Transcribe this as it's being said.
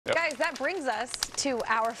brings us to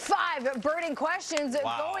our 5 burning questions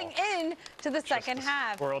going into the second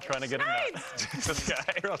half. We're all trying to get a nut. This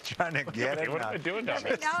guy. We're all trying to get a nut. What am I doing down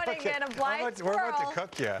Every there? now and again, a blind We're squirrel. about to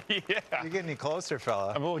cook you. Yeah. You get any closer,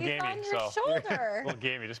 fella? I'm a little He's gamey, on your so. shoulder. A little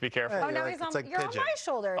gamey. Just be careful. Oh, now like- he's on, it's like you're pigeon. on my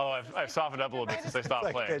shoulder. Oh, I've softened up a little bit since I stopped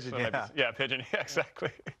like playing. pigeon, So it might be- yeah. yeah, pigeon. Yeah,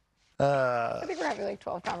 exactly. I think we're having like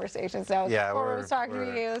 12 conversations now. Yeah, Before we're- was talking to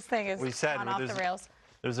we're- you. This thing is we said gone off the there's- rails.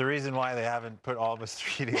 There's a reason why they haven't put all of us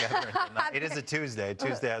 3 together. It is a Tuesday.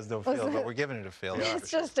 Tuesday has no field, but we're giving it a field.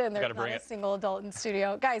 It's just in there. Gotta Not bring a it. single adult in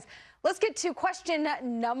studio. Guys, let's get to question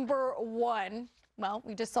number 1. Well,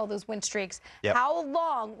 we just saw those win streaks. Yep. How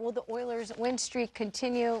long will the Oilers' win streak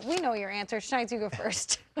continue? We know your answer. Schneids, you go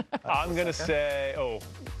first. I'm going to say,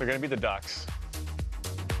 they're going to be the Ducks.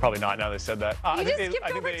 Probably not now they said that. You just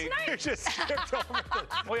skipped over tonight. You just skipped over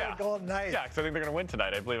Well, yeah. Golden Knights. Yeah, because I think they're going to win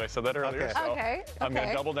tonight. I believe I said that earlier. Okay. So Okay, I'm going okay.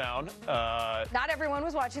 to double down. Not everyone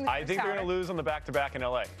was watching the I first think they're hour. going to lose on the back-to-back in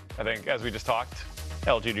LA. I think, as we just talked,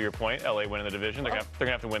 LG, to your point, LA winning the division. They're going to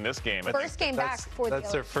have to win this game. I think. First game back for the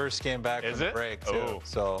That's their first game back Is from the it? break, too. Oh.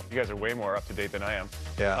 So, You guys are way more up to date than I am.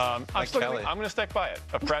 yeah. I'm like still Kelly. I'm going to stick by it.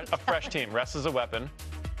 A fresh team. Rest is a weapon.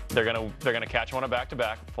 They're going to catch them on a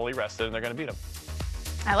back-to-back, fully rested, and they're going to beat them.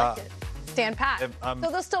 I like it. Stand pat. if,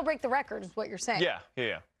 So they'll still break the record, is what you're saying. Yeah.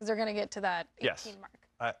 Because they're going to get to that 18 Yes.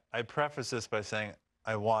 mark. I preface this by saying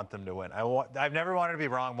I want them to win. I've never wanted to be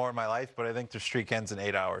wrong more in my life, but I think their streak ends in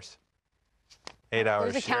 8 hours. 8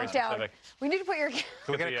 hours. There's a countdown. specific. We need to put your. Can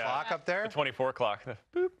we get a clock up there? The 24 clock.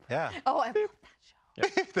 Boop. Yeah. Oh, I love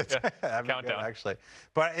that show. That'd be Countdown. good, actually.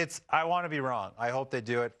 But I want to be wrong. I hope they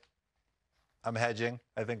do it. I'm hedging.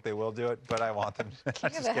 I think they will do it, but I want them.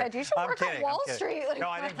 King of the hedge. You should work on Wall Street. No,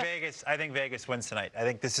 I think Vegas wins tonight. I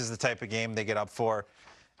think this is the type of game they get up for,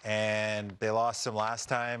 and they lost them last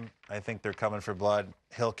time. I think they're coming for blood.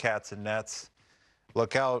 Hillcats and Nets.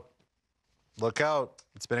 Look out. Look out.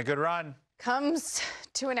 It's been a good run. Comes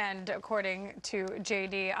to an end, according to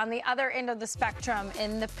JD. On the other end of the spectrum,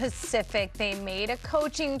 in the Pacific, they made a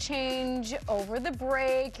coaching change over the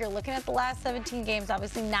break. You're looking at the last 17 games,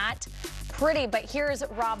 obviously not pretty, but here's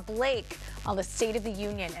Rob Blake on the State of the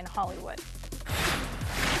Union in Hollywood.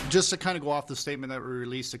 Just to kind of go off the statement that we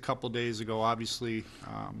released a couple days ago, obviously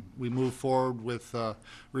we moved forward with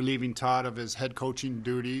relieving Todd of his head coaching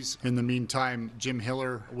duties. In the meantime, Jim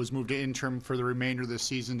Hiller was moved to interim for the remainder of the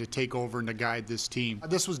season to take over and to guide this team.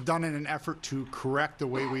 This was done in an effort to correct the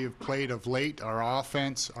way we have played of late, our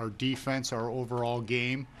offense, our defense, our overall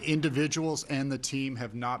game. Individuals and the team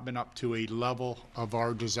have not been up to a level of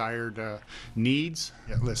our desired needs.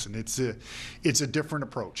 Yeah, listen, it's a different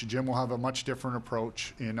approach. Jim will have a much different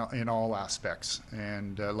approach in all aspects.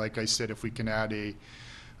 And like I said, if we can add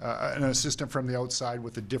an assistant from the outside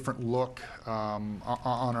with a different look on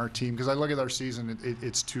our team, because I look at our season,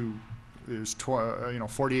 there's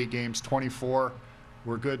 48 games, 24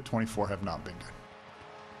 were good, 24 have not been good.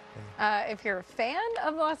 If you're a fan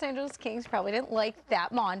of the Los Angeles Kings, probably didn't like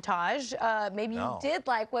that montage. Maybe you did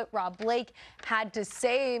like what Rob Blake had to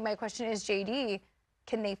say. My question is, JD,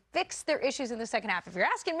 can they fix their issues in the second half? If you're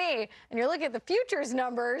asking me and you're looking at the futures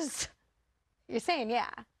numbers, you're saying yeah.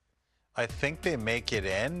 I think they make it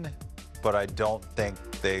in, but I don't think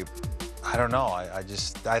they. I don't know.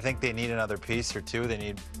 I think they need another piece or two.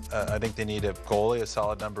 I think they need a goalie, a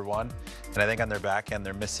solid number one, and I think on their back end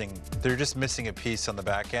they're just missing a piece on the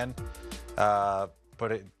back end.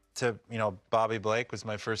 But Bobby Blake was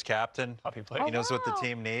my first captain. Bobby Blake. He knows what the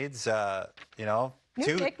team needs.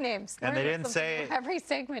 New nicknames. And they Learning didn't something say from every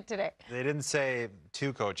segment today. They didn't say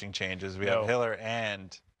 2 coaching changes. We No. have Hiller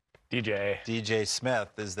and DJ Smith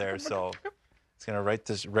is there, so it's gonna right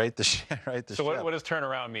the So ship. what does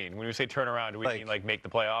turnaround mean? When we say turnaround, do we mean like make the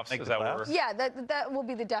playoffs? Make Is the that what playoffs? we're? Yeah, that will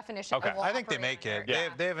be the definition. Okay. Of we'll I think they operate make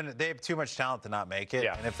it. under. They have too much talent to not make it.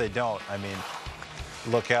 Yeah. And if they don't, I mean,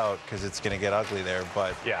 look out, because it's going to get ugly there.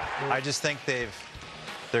 But Yeah. I just think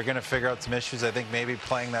they're going to figure out some issues. I think maybe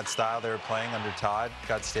playing that style they were playing under Todd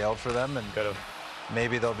got stale for them, and Could have.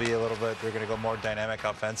 maybe they'll be a little bit. They're going to go more dynamic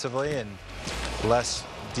offensively and less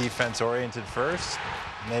defense oriented first.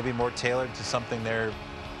 Maybe more tailored to something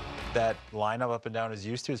that lineup up and down is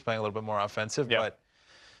used to, is playing a little bit more offensive. Yep.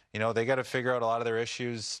 But they got to figure out a lot of their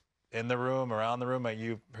issues in the room, around the room.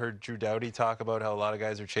 You heard Drew Doughty talk about how a lot of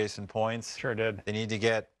guys are chasing points. Sure did. They need to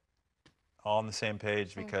get all on the same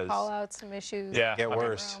page, Some because call out some issues. Yeah. get I mean,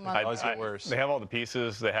 worse. I- Always get worse. They have all the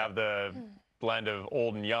pieces. They have the blend of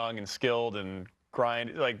old and young and skilled and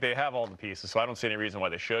grind. Like, they have all the pieces. So I don't see any reason why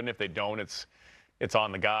they shouldn't. If they don't, it's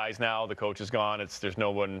on the guys now. The coach is gone. There's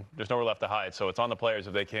nowhere left to hide. So it's on the players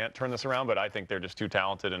if they can't turn this around. But I think they're just too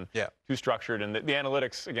talented and too structured. And the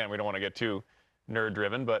analytics, again, we don't want to get too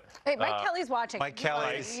nerd-driven, but Hey, Mike Kelly's watching. Mike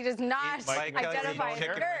Kelly's- He does not Mike Kelly's identify as a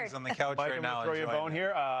chicken wings nerd. on the couch Mike, right I'm now. gonna throw you a enjoying bone it.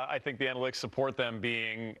 here. I think the analytics support them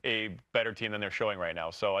being a better team than they're showing right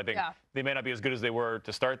now. So I think they may not be as good as they were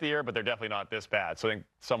to start the year, but they're definitely not this bad. So I think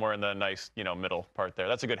somewhere in the nice, middle part there.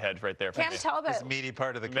 That's a good hedge right there. Cam Talbot. This meaty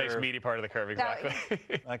part of the Nice curve. meaty part of the curve, exactly.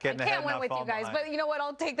 Not I getting ahead can't win enough, with you fall guys, behind. but you know what?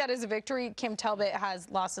 I'll take that as a victory. Kim Talbot has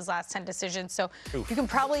lost his last 10 decisions, so you can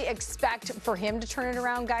probably expect for him to turn it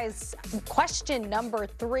around, guys. Question number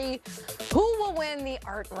 3. Who will win the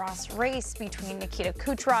Art Ross race between Nikita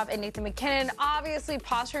Kucherov and Nathan MacKinnon? Obviously,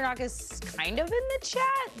 Pasternak is kind of in the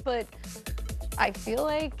chat, but I feel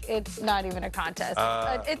like it's not even a contest.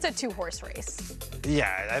 It's a 2-horse race.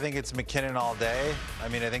 Yeah, I think it's McKinnon all day. I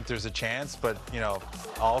mean, I think there's a chance, but,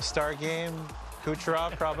 all-star game,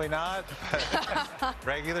 Kucherov, probably not. But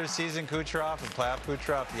regular season Kucherov and playoff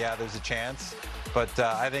Kucherov, yeah, there's a chance. But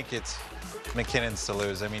I think it's McKinnon's to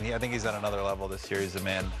lose. I mean, I think he's on another level this year. He's a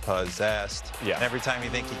man possessed. Yeah. And every time you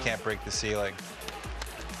think he can't break the ceiling,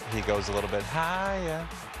 he goes a little bit higher.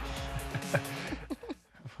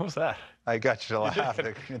 What was that? I got you to laugh. I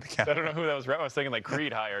don't know who that was. I was thinking like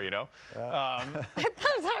Creed higher, I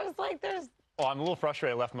was like, there's... Well, I'm a little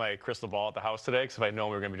frustrated. I left my crystal ball at the house today because if I'd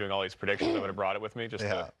known we were going to be doing all these predictions, I would have brought it with me just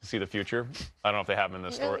to see the future. I don't know if they have them in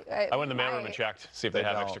the store. I went in the mailroom and checked, see if they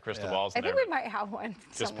have extra crystal balls in I think there. we might have one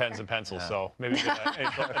Just somewhere. pens and pencils, so maybe an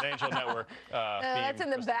NHL Network that's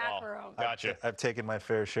in the crystal back ball. room. Gotcha. I've taken my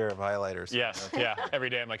fair share of highlighters. Yes, yeah.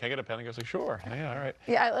 Every day I'm like, can I get a pen? He goes like, sure. Yeah, all right.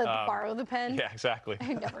 Yeah, I let borrow the pen. Yeah, exactly.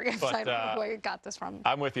 I never get But, I don't know where you got this from.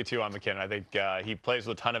 I'm with you too on McKinnon. I think he plays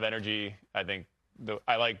with a ton of energy. I think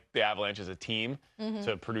I like the Avalanche as a team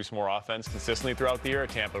to produce more offense consistently throughout the year.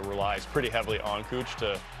 Tampa relies pretty heavily on Cooch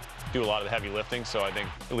to do a lot of the heavy lifting. So I think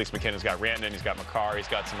at least McKinnon's got Rantanen, he's got Makar, he's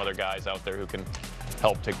got some other guys out there who can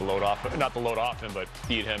help take the load off. Not the load off him, but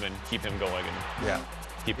feed him and keep him going and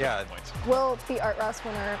keep points. Will the Art Ross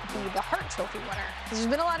winner be the Hart Trophy winner? There's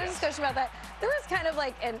been a lot of discussion about that. There was kind of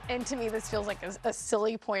like, and to me this feels like a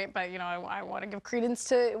silly point, but I want to give credence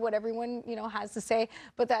to what everyone has to say,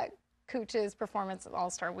 but that Cooch's performance at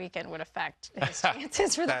All-Star Weekend would affect his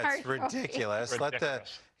chances for the Hart Trophy. That's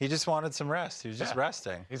ridiculous. He just wanted some rest. He was just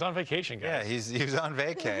resting. He's on vacation, guys. Yeah, he was on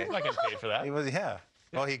vacay. He's not getting paid for that. He was,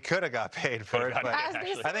 well, he could have got paid for it, but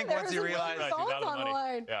I think once he realized,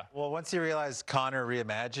 once he realized Connor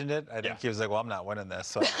reimagined it, I think he was like, well, I'm not winning this,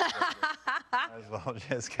 so I might as well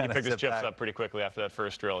just kind of picked his chips up pretty quickly after that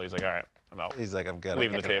first drill. He's like, all right, I'm out. He's like, I'm good.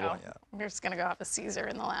 Leaving the table. We're just going to go have a Caesar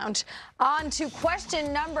in the lounge. On to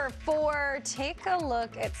question number 4. Take a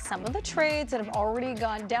look at some of the trades that have already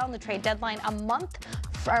gone down the trade deadline a month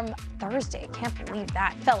from Thursday. Can't believe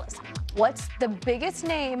that. Fellas, what's the biggest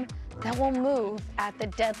name that will move at the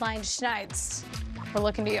deadline, Schneitz? We're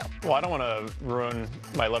looking to you. Well, I don't want to ruin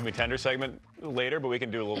my Love Me Tender segment later, but we can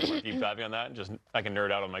do a little more deep diving on that. And just I can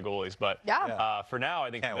nerd out on my goalies, but for now,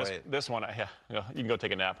 I think this one, you can go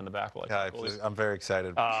take a nap in the back. I'm very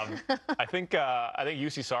excited. I think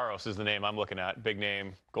UC Saros is the name I'm looking at. Big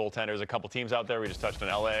name goaltender. There's a couple teams out there. We just touched on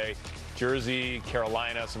LA, Jersey,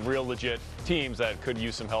 Carolina, some real legit teams that could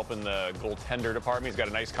use some help in the goaltender department. He's got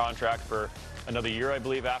a nice contract for another year, I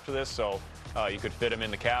believe, after this. So. You could fit him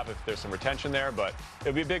in the cap if there's some retention there, but it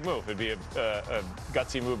would be a big move. It would be a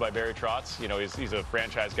gutsy move by Barry Trotz. He's a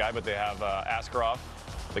franchise guy, but they have Askarov,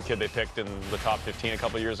 the kid they picked in the top 15 a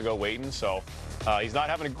couple of years ago, waiting. So he's not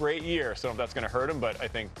having a great year, so I don't know if that's going to hurt him, but I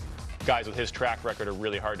think guys with his track record are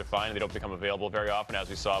really hard to find, and they don't become available very often, as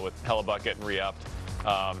we saw with Hellebuck getting re-upped.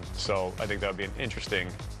 So I think that would be an interesting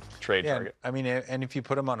trade target. I mean, and if you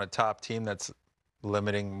put him on a top team that's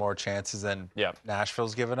limiting more chances than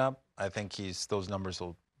Nashville's given up, I think those numbers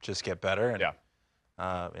will just get better. And,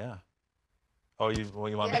 Oh, you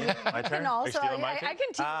want me? My turn? Also, I can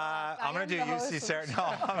team I'm going to do UC Sarah.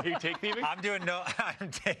 No, you take thieving? I'm doing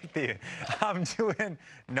I'm doing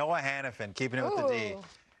Noah Hannafin, keeping it with the D.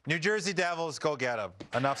 New Jersey Devils, go get him.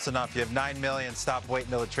 Enough's enough. You have $9 million. Stop waiting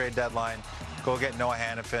till the trade deadline. Go get Noah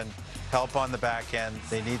Hannafin. Help on the back end.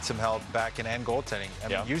 They need some help back end and goaltending. I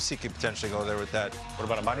mean, UC could potentially go there with that. What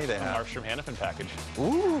about money they have? Markstrom Hannafin package.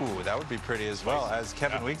 Ooh, that would be pretty as well. As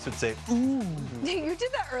Kevin Weeks would say, ooh. You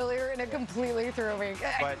did that earlier and it completely threw me.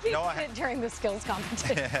 I did it during the skills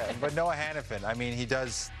competition. But Noah Hannafin, I mean, he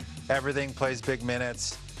does everything, plays big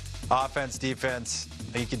minutes, offense, defense.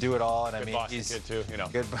 He can do it all. And I mean, he's kid too,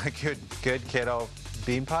 good kiddo.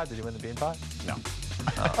 Beanpot? Did you win the Beanpot? No.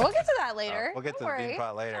 We'll get to that later. We'll get to the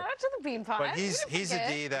Beanpot later. Shout out to the Beanpot. But he's a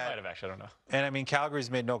D that. Might have actually, I don't know. And I mean, Calgary's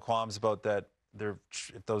made no qualms about that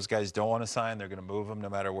if those guys don't want to sign, they're going to move them no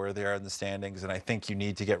matter where they are in the standings. And I think you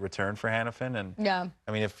need to get return for Hanifin. And Yeah.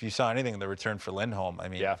 I mean, if you saw anything in the return for Lindholm, I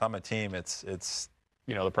mean, if I'm a team, it's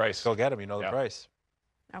You know the price. go get him. You know the price.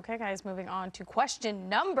 Okay, guys, moving on to question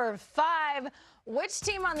number 5. Which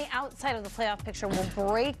team on the outside of the playoff picture will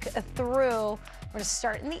break through? We're going to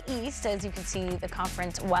start in the East. As you can see, the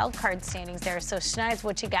conference wildcard standings there. So, Schneid's,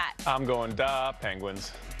 what you got? I'm going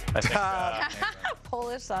Penguins. I think,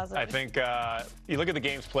 Polish sausage. I think you look at the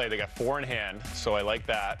games played, they got 4 in hand, so I like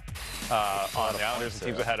that. On the Islanders and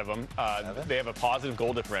teams ahead of them. They have a positive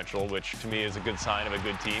goal differential, which to me is a good sign of a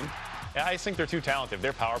good team. Yeah, I just think they're too talented. If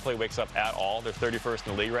their power play wakes up at all, they're 31st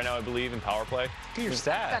in the league right now, I believe, in power play. Look at your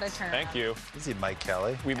stats. Thank you. Easy, Mike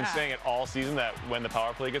Kelly. We've been saying it all season that when the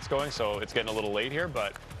power play gets going, so it's getting a little late here,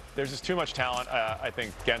 but there's just too much talent. I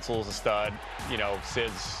think Gensel's a stud. You know,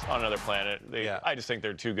 Sid's on another planet. I just think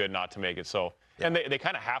they're too good not to make it. So, and they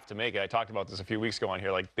kind of have to make it. I talked about this a few weeks ago on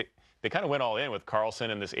here. Like they kind of went all in with Carlson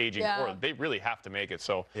and this aging core. They really have to make it.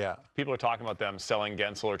 So people are talking about them selling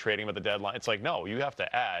Gensel or trading him at the deadline. It's like, no, you have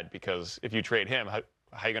to add, because if you trade him, how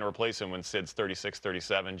are you going to replace him when Sid's 36,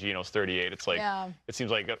 37, Gino's 38? It's like, it seems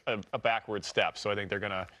like a backward step. So I think they're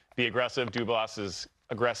going to be aggressive. Dubois is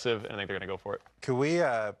aggressive, and I think they're going to go for it. Could we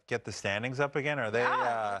get the standings up again? Are they?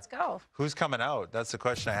 Let's go. Who's coming out? That's the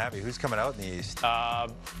question I have here. Who's coming out in the East?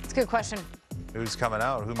 It's a good question. Who's coming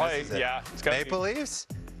out? Who misses it? Yeah, it's Maple Leafs?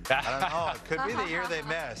 I don't know. It could be the year they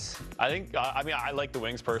miss. I think. I mean, I like the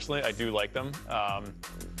Wings personally. I do like them.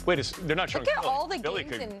 They're not showing. Look at Philly. all the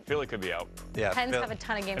games Philly could be out. Yeah, Pens have a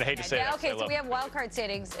ton of games. And I hate to say that, Okay, so we have wild card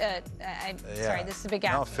standings. Sorry, this is a big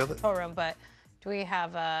hotel room, but do we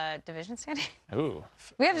have division standing? Ooh.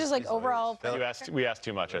 We have just like overall. We asked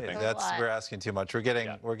too much, I think. We're asking too much. We're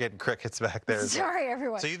getting crickets back there. Sorry,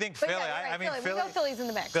 everyone. So you think But Philly? yeah, I mean, we go Philly's in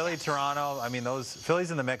the mix. Philly, Toronto. I mean,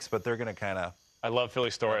 Philly's in the mix, but they're going to kind of. I love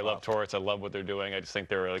Philly's story. I love Torts. I love what they're doing. I just think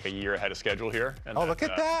they're like a year ahead of schedule here. And look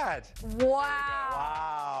at that!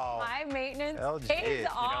 Wow. High maintenance pays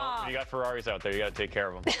off. You got Ferraris out there. You got to take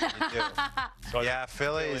care of them. So yeah,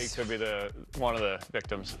 Philly could be one of the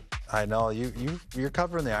victims. I know you're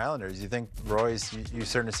covering the Islanders. You think Roy's? You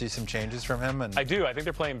starting to see some changes from him? And I do. I think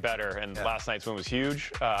they're playing better. And last night's win was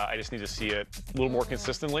huge. I just need to see it a little more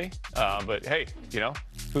consistently. But hey,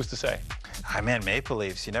 who's to say? Man, Maple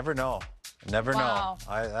Leafs. You never know. Never know.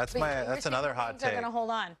 That's another hot take. They're going to hold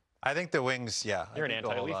on. I think the Wings. Yeah. You're an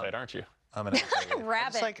anti-Leafite, aren't you? I'm an anti-Leaf.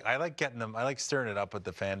 Rabbit. I like getting them. I like stirring it up with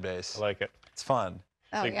the fan base. I like it. It's fun.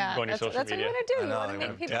 Oh, yeah. That's what you want to do. You want to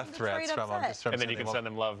make people death threats from them. And then you can send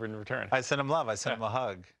them love in return. I send them love. I send them a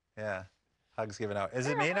hug. Yeah. Hugs given out. Is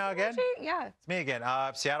it me now again? Yeah. It's me again.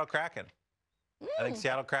 Seattle Kraken. I think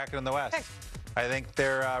Seattle Kraken in the West. Okay. I think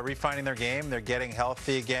they're refining their game. They're getting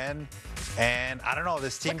healthy again. And I don't know,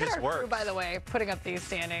 this team just works. Crew, by the way, putting up these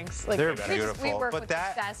standings. Like, they're beautiful. We work with the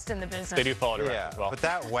best in the business. They do follow directions as well. But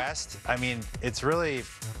that West, I mean, it's really,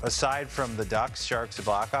 aside from the Ducks, Sharks, and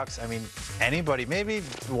Blackhawks, I mean, anybody, maybe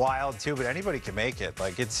Wild too, but anybody can make it.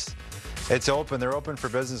 Like, it's open. They're open for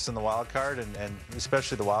business in the wild card, and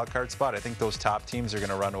especially the wild card spot. I think those top teams are going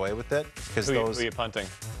to run away with it. Who are you punting?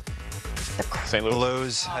 St. Louis?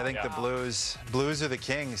 Blues. I think the Blues are the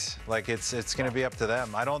Kings. Like, it's going to be up to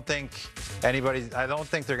them. I don't think they're going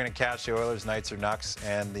to catch the Oilers, Knights, or Nucks,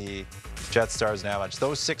 and the Jets, Stars, and Avalanche.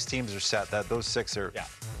 Those 6 teams are set. Those 6 are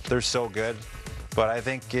they're so good. But I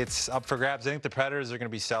think it's up for grabs. I think the Predators are going to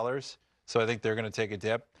be sellers, so I think they're going to take a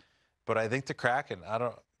dip. But I think the Kraken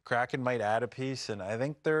might add a piece, and I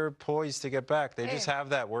think they're poised to get back. They just have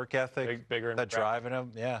that work ethic, that drive in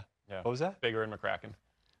them. Yeah. What was that? Bigger and McCracken.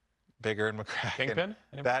 Bigger and McCracken. Kingpin?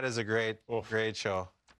 That is a great show.